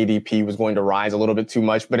worried that the ADP was going to rise a little bit too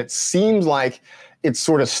much, but it seems like it's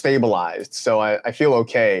sort of stabilized. So I feel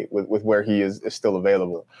okay with where he is still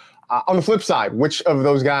available. On the flip side, which of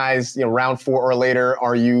those guys, round 4 or later,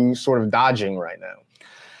 are you sort of dodging right now?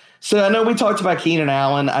 So I know we talked about Keenan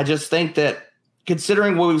Allen. I just think that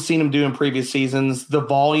considering what we've seen him do in previous seasons, the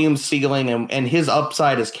volume ceiling and his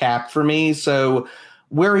upside is capped for me. So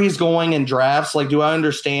where he's going in drafts, like, do I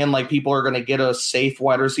understand like people are going to get a safe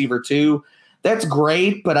wide receiver too? That's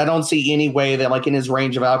great, but I don't see any way that like in his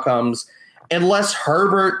range of outcomes, unless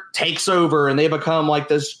Herbert takes over and they become like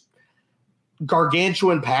this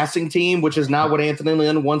gargantuan passing team, which is not what Anthony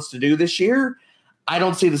Lynn wants to do this year, I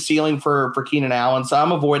don't see the ceiling for Keenan Allen. So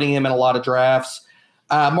I'm avoiding him in a lot of drafts.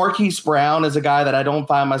 Marquise Brown is a guy that I don't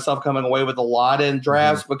find myself coming away with a lot in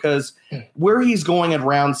drafts because where he's going in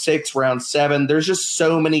round 6, round 7, there's just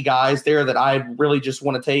so many guys there that I really just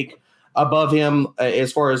want to take above him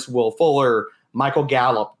as far as Will Fuller, Michael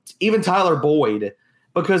Gallup, even Tyler Boyd,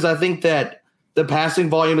 because I think that the passing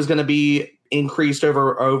volume is going to be increased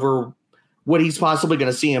over what he's possibly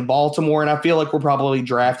going to see in Baltimore, and I feel like we're probably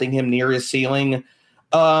drafting him near his ceiling.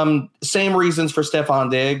 Same reasons for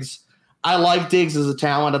Stephon Diggs. I like Diggs as a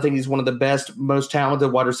talent. I think he's one of the best, most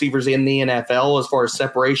talented wide receivers in the NFL as far as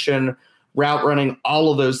separation, route running,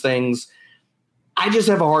 all of those things. I just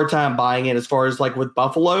have a hard time buying it as far as like with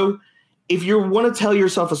Buffalo. If you want to tell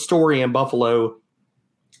yourself a story in Buffalo,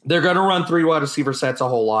 they're going to run 3 wide receiver sets a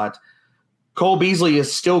whole lot. Cole Beasley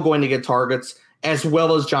is still going to get targets as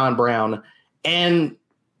well as John Brown. And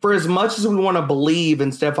for as much as we want to believe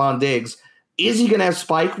in Stephon Diggs, is he going to have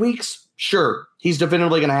spike weeks? Sure, he's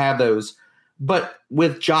definitively going to have those. But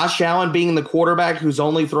with Josh Allen being the quarterback who's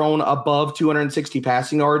only thrown above 260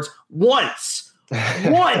 passing yards once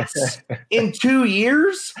in 2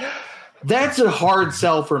 years, that's a hard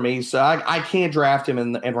sell for me. So I can't draft him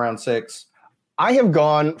in round 6. I have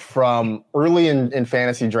gone from early in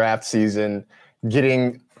fantasy draft season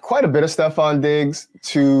getting quite a bit of stuff on Diggs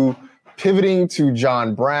to pivoting to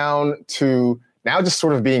John Brown to now just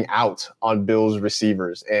sort of being out on Bills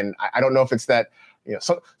receivers. And I don't know if it's that,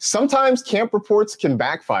 sometimes camp reports can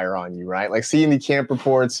backfire on you, right? Like seeing the camp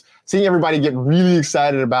reports, seeing everybody get really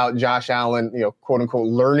excited about Josh Allen, quote unquote,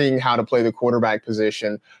 learning how to play the quarterback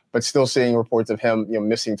position, but still seeing reports of him,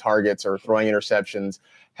 missing targets or throwing interceptions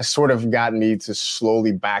has sort of gotten me to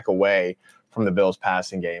slowly back away from the Bills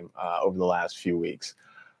passing game over the last few weeks.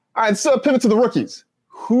 All right, so pivot to the rookies.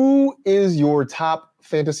 Who is your top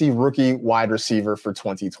fantasy rookie wide receiver for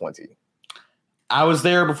 2020? I was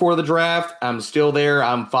there before the draft. I'm still there.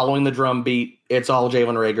 I'm following the drum beat. It's all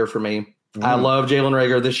Jalen Reagor for me. I love Jalen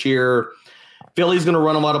Reagor this year. Philly's going to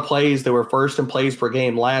run a lot of plays. They were first in plays per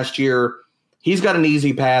game last year. He's got an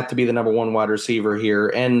easy path to be the number 1 wide receiver here.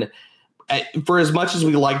 And for as much as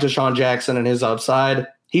we like Deshaun Jackson and his upside,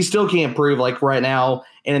 he still can't prove like right now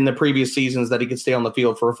and in the previous seasons that he could stay on the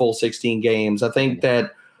field for a full 16 games. I think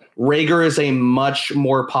that Reagor is a much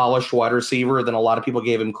more polished wide receiver than a lot of people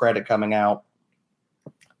gave him credit coming out.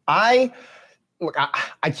 I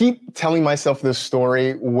keep telling myself this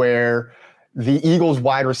story where the Eagles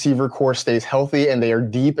wide receiver core stays healthy and they are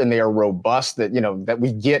deep and they are robust, that, that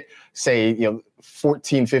we get, say,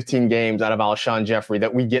 14, 15 games out of Alshon Jeffrey,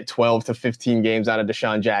 that we get 12 to 15 games out of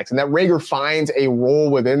Deshaun Jackson, that Reagor finds a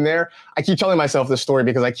role within there. I keep telling myself this story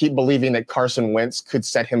because I keep believing that Carson Wentz could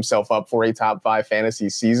set himself up for a top 5 fantasy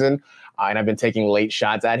season. And I've been taking late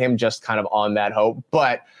shots at him just kind of on that hope.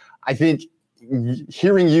 But I think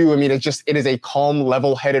hearing you, it is a calm,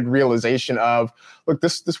 level-headed realization of, look,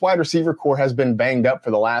 this wide receiver core has been banged up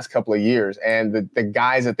for the last couple of years. And the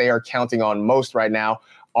guys that they are counting on most right now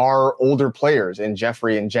are older players in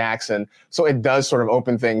Jeffrey and Jackson. So it does sort of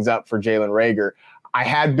open things up for Jalen Reagor. I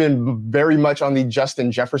had been very much on the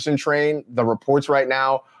Justin Jefferson train. The reports right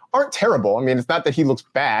now aren't terrible. It's not that he looks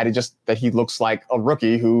bad. It's just that he looks like a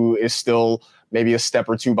rookie who is still maybe a step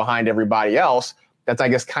or two behind everybody else. That's, I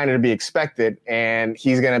guess, kind of to be expected. And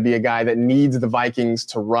he's going to be a guy that needs the Vikings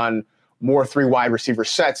to run more 3 wide receiver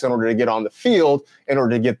sets in order to get on the field, in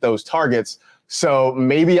order to get those targets. So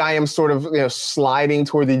maybe I am sort of sliding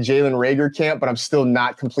toward the Jalen Reagor camp, but I'm still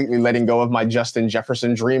not completely letting go of my Justin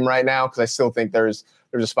Jefferson dream right now because I still think there's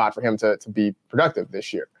a spot for him to be productive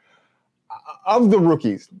this year. Of the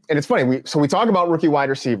rookies, and it's funny, we talk about rookie wide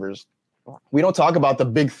receivers. We don't talk about the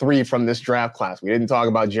big 3 from this draft class. We didn't talk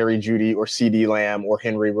about Jerry Jeudy or CeeDee Lamb or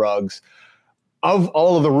Henry Ruggs. Of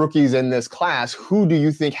all of the rookies in this class, who do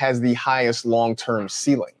you think has the highest long-term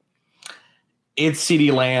ceiling? It's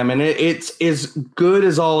CeeDee Lamb, and it's as good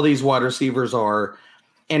as all of these wide receivers are,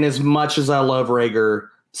 and as much as I love Reagor,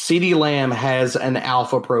 CeeDee Lamb has an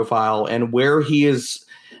alpha profile, and where he is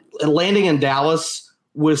landing in Dallas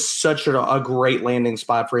was such a great landing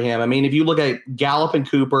spot for him. If you look at Gallup and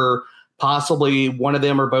Cooper, possibly one of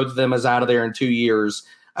them or both of them is out of there in 2 years.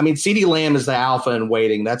 CeeDee Lamb is the alpha in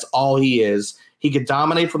waiting. That's all he is. He could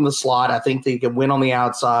dominate from the slot. I think that he could win on the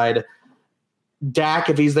outside. Dak,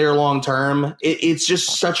 if he's there long term, it's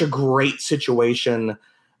just such a great situation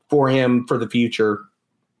for him for the future.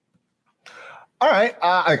 All right.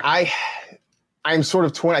 I'm sort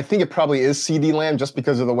of torn. I think it probably is CeeDee Lamb just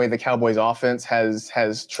because of the way the Cowboys offense has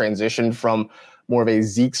transitioned from more of a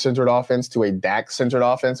Zeke-centered offense to a Dak-centered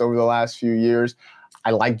offense over the last few years. I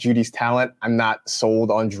like Judy's talent. I'm not sold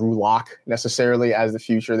on Drew Lock necessarily as the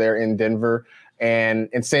future there in Denver. And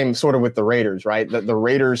same sort of with the Raiders, right? The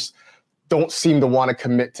Raiders don't seem to want to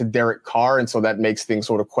commit to Derek Carr, and so that makes things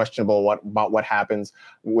sort of questionable about what happens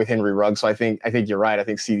with Henry Ruggs. So I think you're right. I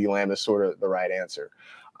think CeeDee Lamb is sort of the right answer.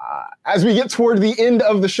 As we get toward the end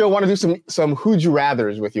of the show, I want to do some who'd you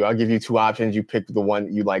rathers with you. I'll give you two options. You pick the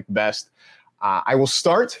one you like best. I will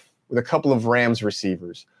start with a couple of Rams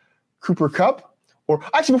receivers. Cooper Kupp, or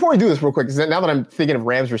actually, before we do this real quick, now that I'm thinking of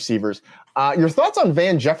Rams receivers, your thoughts on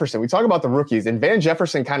Van Jefferson? We talk about the rookies, and Van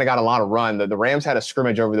Jefferson kind of got a lot of run. The Rams had a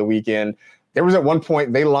scrimmage over the weekend. There was at one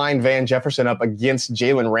point they lined Van Jefferson up against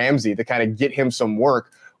Jalen Ramsey to kind of get him some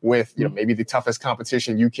work with, maybe the toughest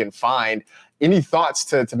competition you can find. Any thoughts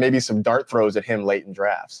to maybe some dart throws at him late in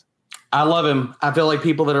drafts? I love him. I feel like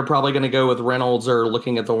people that are probably going to go with Reynolds are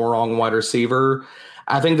looking at the wrong wide receiver.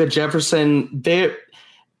 I think that Jefferson,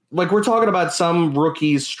 we're talking about some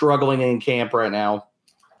rookies struggling in camp right now.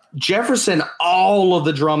 Jefferson, all of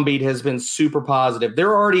the drumbeat has been super positive.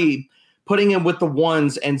 They're already putting him with the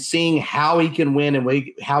ones and seeing how he can win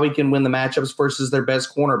and how he can win the matchups versus their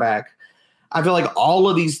best cornerback. I feel like all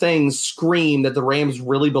of these things scream that the Rams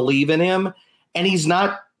really believe in him, and he's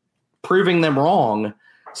not proving them wrong.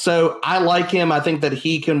 So I like him. I think that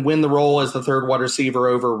he can win the role as the third wide receiver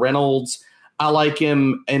over Reynolds. I like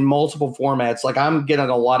him in multiple formats. Like, I'm getting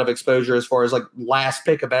a lot of exposure as far as like last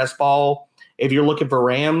pick of best ball. If you're looking for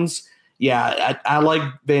Rams, yeah, I like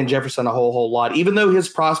Van Jefferson a whole lot. Even though his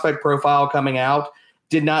prospect profile coming out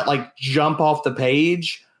did not like jump off the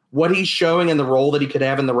page, what he's showing in the role that he could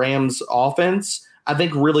have in the Rams offense, I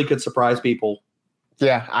think really could surprise people.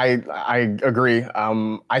 Yeah, I agree.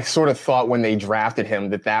 I sort of thought when they drafted him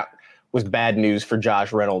that was bad news for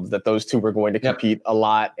Josh Reynolds, that those two were going to compete a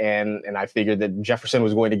lot. And I figured that Jefferson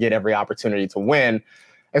was going to get every opportunity to win.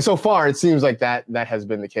 And so far, it seems like that has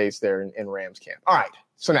been the case there in Rams camp. All right,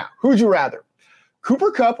 so now, who'd you rather? Cooper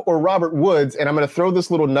Kupp or Robert Woods? And I'm going to throw this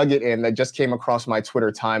little nugget in that just came across my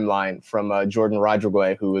Twitter timeline from Jordan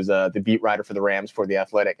Rodriguez, who is the beat writer for the Rams for The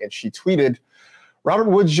Athletic. And she tweeted, Robert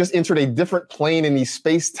Woods just entered a different plane in the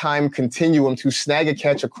space-time continuum to snag a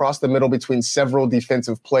catch across the middle between several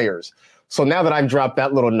defensive players. So now that I've dropped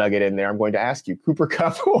that little nugget in there, I'm going to ask you, Cooper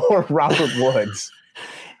Kupp or Robert Woods?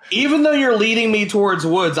 Even though you're leading me towards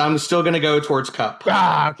Woods, I'm still going to go towards Kupp.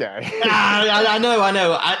 Okay. I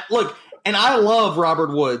know. Look, and I love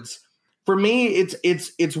Robert Woods. For me,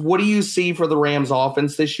 it's what do you see for the Rams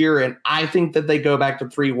offense this year? And I think that they go back to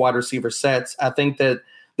 3 wide receiver sets. I think that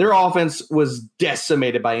their offense was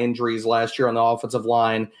decimated by injuries last year on the offensive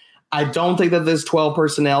line. I don't think that this 12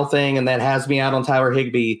 personnel thing, and that has me out on Tyler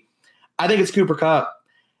Higbee. I think it's Cooper Kupp.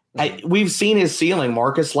 We've seen his ceiling,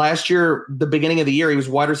 Marcus. Last year, the beginning of the year, he was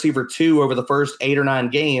wide receiver 2 over the first 8 or 9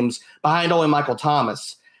 games behind only Michael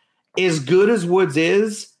Thomas. As good as Woods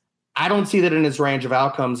is, I don't see that in his range of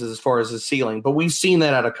outcomes as far as his ceiling, but we've seen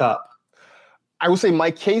that out of Kupp. I will say my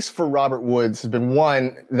case for Robert Woods has been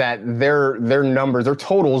one that their numbers, their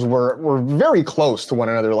totals were very close to one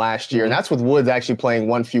another last year. And that's with Woods actually playing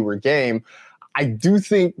 1 fewer game. I do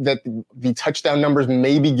think that the touchdown numbers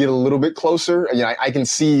maybe get a little bit closer. I can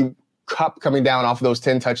see Kupp coming down off of those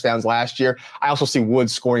 10 touchdowns last year. I also see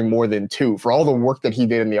Woods scoring more than 2. For all the work that he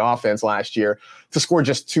did in the offense last year, to score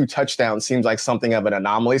just 2 touchdowns seems like something of an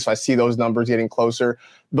anomaly. So I see those numbers getting closer.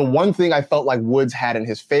 The one thing I felt like Woods had in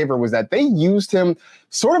his favor was that they used him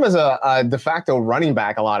sort of as a de facto running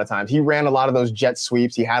back a lot of times. He ran a lot of those jet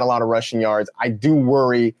sweeps. He had a lot of rushing yards. I do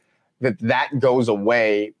worry that goes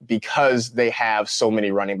away because they have so many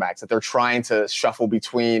running backs, that they're trying to shuffle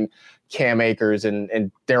between Cam Akers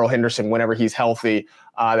and Darrell Henderson whenever he's healthy,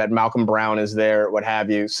 that Malcolm Brown is there, what have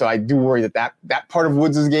you. So I do worry that part of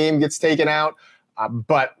Woods' game gets taken out.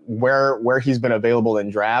 But where he's been available in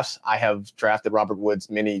drafts, I have drafted Robert Woods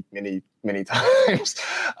many times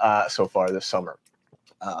so far this summer.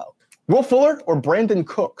 Will Fuller or Brandon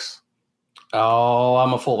Cooks? Oh,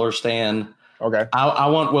 I'm a Fuller stan. Okay. I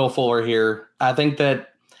want Will Fuller here. I think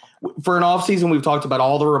that for an offseason, we've talked about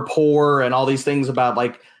all the rapport and all these things about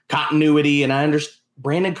like continuity. And I understand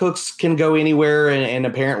Brandon Cooks can go anywhere and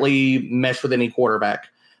apparently mesh with any quarterback.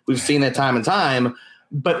 We've seen that time and time.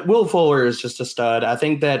 But Will Fuller is just a stud. I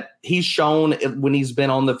think that he's shown when he's been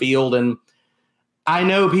on the field, and I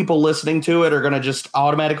know people listening to it are going to just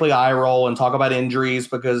automatically eye roll and talk about injuries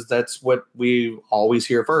because that's what we always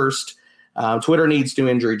hear first. Twitter needs new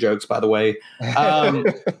injury jokes, by the way.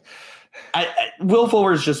 Will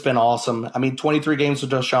Fuller's just been awesome. I mean, 23 games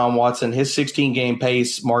with Deshaun Watson. His 16-game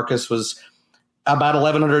pace, Marcus, was about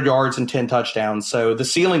 1,100 yards and 10 touchdowns. So the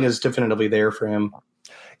ceiling is definitively there for him.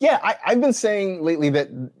 Yeah, I've been saying lately that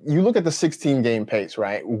you look at the 16-game pace,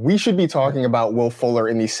 right? We should be talking about Will Fuller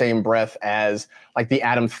in the same breath as like the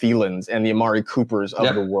Adam Thielens and the Amari Coopers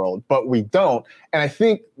of the world, but we don't. And I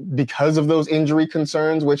think because of those injury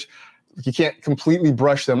concerns, which you can't completely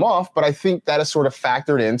brush them off, but I think that is sort of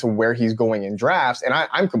factored into where he's going in drafts. And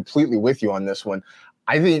I'm completely with you on this one.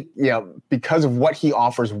 I think, because of what he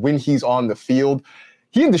offers when he's on the field,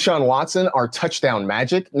 he and Deshaun Watson are touchdown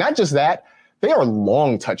magic. Not just that, they are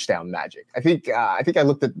long touchdown magic. I think I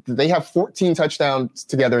looked at, they have 14 touchdowns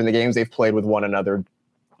together in the games they've played with one another.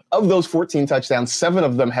 Of those 14 touchdowns, 7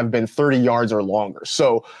 of them have been 30 yards or longer.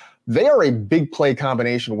 So they are a big play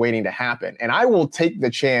combination waiting to happen. And I will take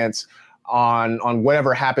the chance on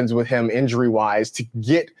whatever happens with him injury-wise to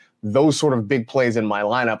get those sort of big plays in my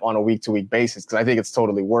lineup on a week-to-week basis because I think it's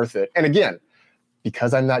totally worth it. And again,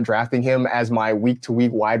 because I'm not drafting him as my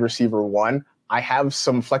week-to-week wide receiver 1, I have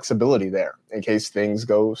some flexibility there in case things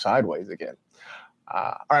go sideways again.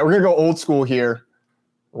 All right, we're going to go old school here.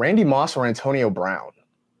 Randy Moss or Antonio Brown?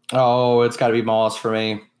 Oh, it's got to be Moss for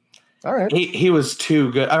me. All right. He was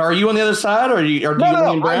too good. Are you on the other side or do you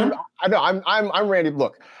lean Brown? I'm Randy.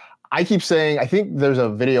 Look, I keep saying, I think there's a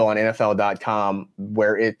video on NFL.com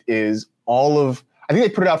where it is all of, I think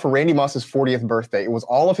they put it out for Randy Moss's 40th birthday. It was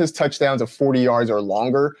all of his touchdowns of 40 yards or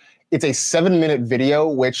longer. It's a 7-minute video,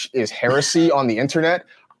 which is heresy on the internet.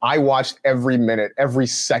 I watched every minute, every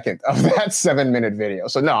second of that 7-minute video.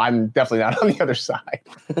 So no, I'm definitely not on the other side.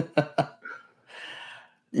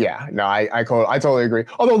 Yeah, no, I totally agree.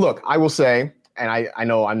 Although look, I will say, and I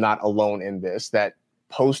know I'm not alone in this, that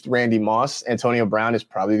post Randy Moss, Antonio Brown is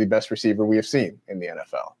probably the best receiver we have seen in the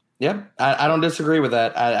NFL. Yeah, I don't disagree with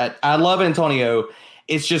that. I love Antonio.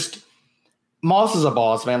 It's just Moss is a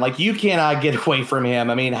boss, man. Like, you cannot get away from him.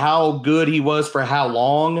 I mean, how good he was for how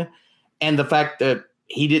long, and the fact that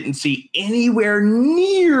he didn't see anywhere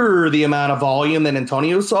near the amount of volume that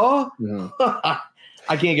Antonio saw. Mm-hmm.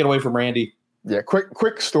 I can't get away from Randy. Yeah,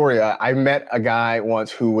 quick story. I met a guy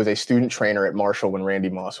once who was a student trainer at Marshall when Randy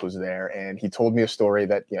Moss was there, and he told me a story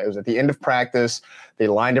that it was at the end of practice. They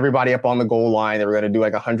lined everybody up on the goal line. They were going to do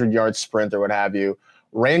like a 100-yard sprint or what have you.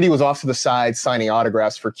 Randy was off to the side signing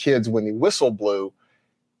autographs for kids when the whistle blew.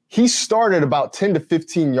 He started about 10 to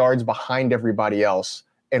 15 yards behind everybody else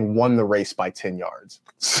and won the race by 10 yards.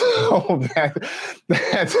 So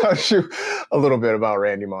that tells you a little bit about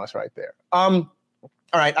Randy Moss right there. All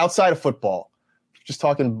right, outside of football, just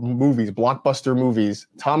talking movies, blockbuster movies,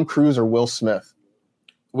 Tom Cruise or Will Smith?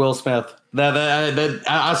 Will Smith.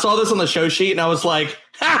 I saw this on the show sheet, and I was like,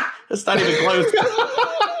 that's not even close.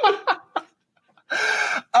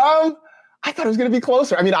 I thought it was going to be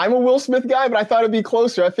closer. I mean, I'm a Will Smith guy, but I thought it'd be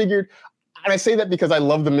closer. I figured, and I say that because I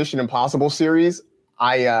love the Mission Impossible series.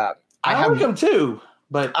 I like them too,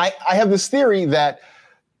 but I have this theory that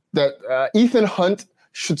Ethan Hunt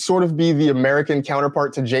should sort of be the American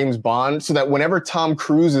counterpart to James Bond, so that whenever Tom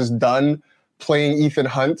Cruise is done playing Ethan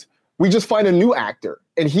Hunt, we just find a new actor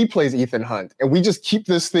and he plays Ethan Hunt, and we just keep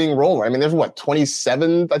this thing rolling. I mean, there's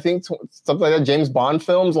 27, I think, something like that, James Bond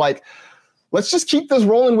films. Like, let's just keep this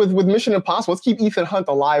rolling with Mission Impossible. Let's keep Ethan Hunt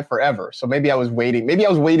alive forever. So maybe I was weighting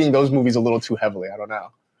those movies a little too heavily. I don't know.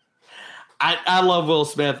 I love Will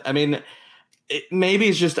Smith. I mean, maybe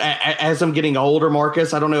it's just as I'm getting older,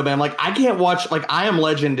 Marcus. I don't know, man. Like, I can't watch. Like, I Am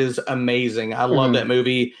Legend is amazing. I love that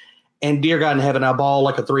movie. And dear God in heaven, I bawl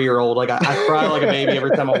like a 3-year-old. Like, I cry like a baby every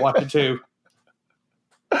time I watch it too.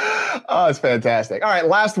 Oh, it's fantastic. All right,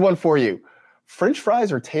 last one for you: French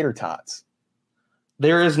fries or tater tots?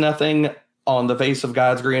 There is nothing on the face of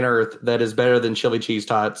God's green earth that is better than chili cheese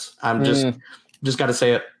tots. I'm just got to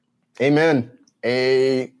say it. Amen.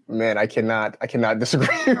 I cannot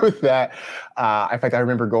disagree with that. In fact, I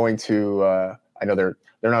remember going to, I know they're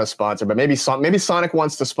not a sponsor, but maybe Sonic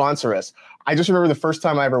wants to sponsor us. I just remember the first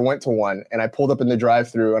time I ever went to one, and I pulled up in the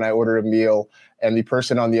drive-thru and I ordered a meal, and the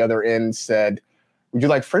person on the other end said, "Would you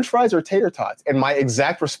like French fries or tater tots?" And my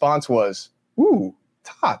exact response was, "Ooh,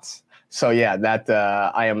 tots." So yeah, that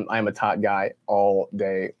I am a tot guy all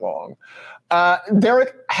day long.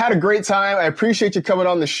 Derek, had a great time. I appreciate you coming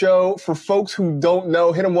on the show. For folks who don't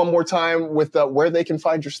know, hit them one more time with where they can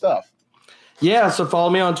find your stuff. Yeah, so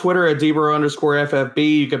follow me on Twitter at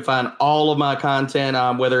Debro_FFB. You can find all of my content,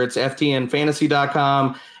 whether it's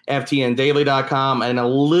ftnfantasy.com, ftndaily.com, and a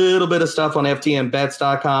little bit of stuff on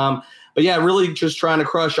ftnbets.com. But yeah, really just trying to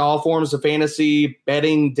crush all forms of fantasy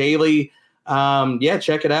betting daily.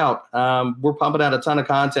 Check it out. We're pumping out a ton of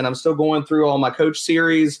content. I'm still going through all my coach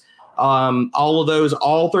series. All of those,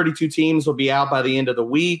 all 32 teams will be out by the end of the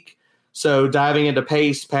week. So diving into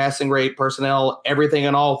pace, passing rate, personnel, everything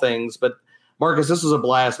and all things. But Marcus, this was a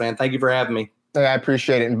blast, man. Thank you for having me. I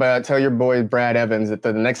appreciate it. But tell your boy Brad Evans that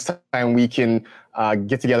the next time we can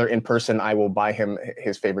get together in person, I will buy him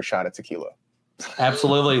his favorite shot at tequila.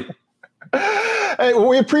 Absolutely. Hey, well,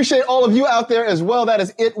 we appreciate all of you out there as well. That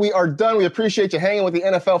is it. We are done. We appreciate you hanging with the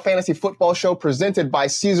NFL Fantasy Football Show presented by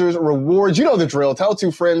Caesars Rewards. You know the drill. Tell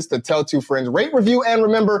two friends to tell two friends. Rate, review, and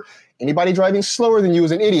remember, anybody driving slower than you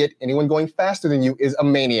is an idiot. Anyone going faster than you is a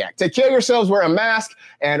maniac. Take care of yourselves. Wear a mask,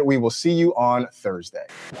 and we will see you on Thursday.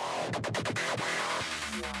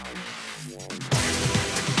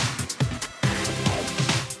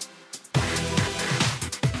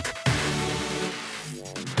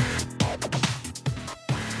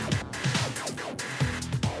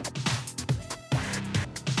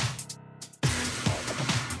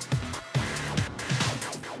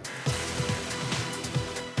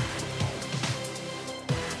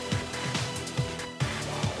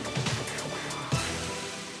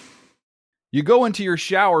 You go into your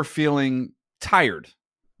shower feeling tired,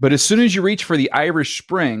 but as soon as you reach for the Irish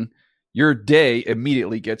Spring, your day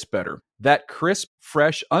immediately gets better. That crisp,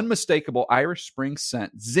 fresh, unmistakable Irish Spring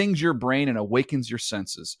scent zings your brain and awakens your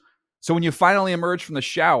senses. So when you finally emerge from the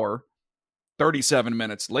shower, 37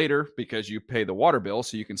 minutes later, because you pay the water bill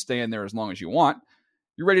so you can stay in there as long as you want,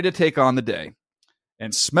 you're ready to take on the day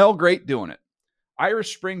and smell great doing it.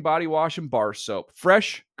 Irish Spring Body Wash and Bar Soap.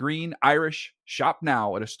 Fresh, green, Irish. Shop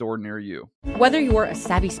now at a store near you. Whether you're a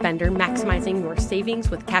savvy spender maximizing your savings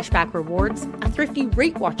with cashback rewards, a thrifty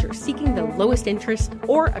rate watcher seeking the lowest interest,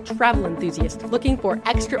 or a travel enthusiast looking for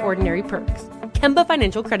extraordinary perks, Kemba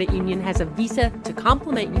Financial Credit Union has a visa to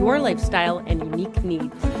complement your lifestyle and unique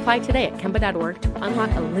needs. Apply today at Kemba.org to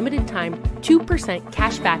unlock a limited time 2%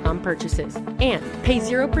 cash back on purchases and pay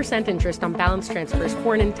 0% interest on balance transfers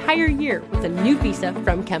for an entire year with a new visa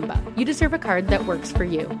from Kemba. You deserve a card that works for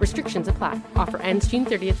you. Restrictions apply. Offer ends June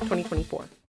 30th, 2024.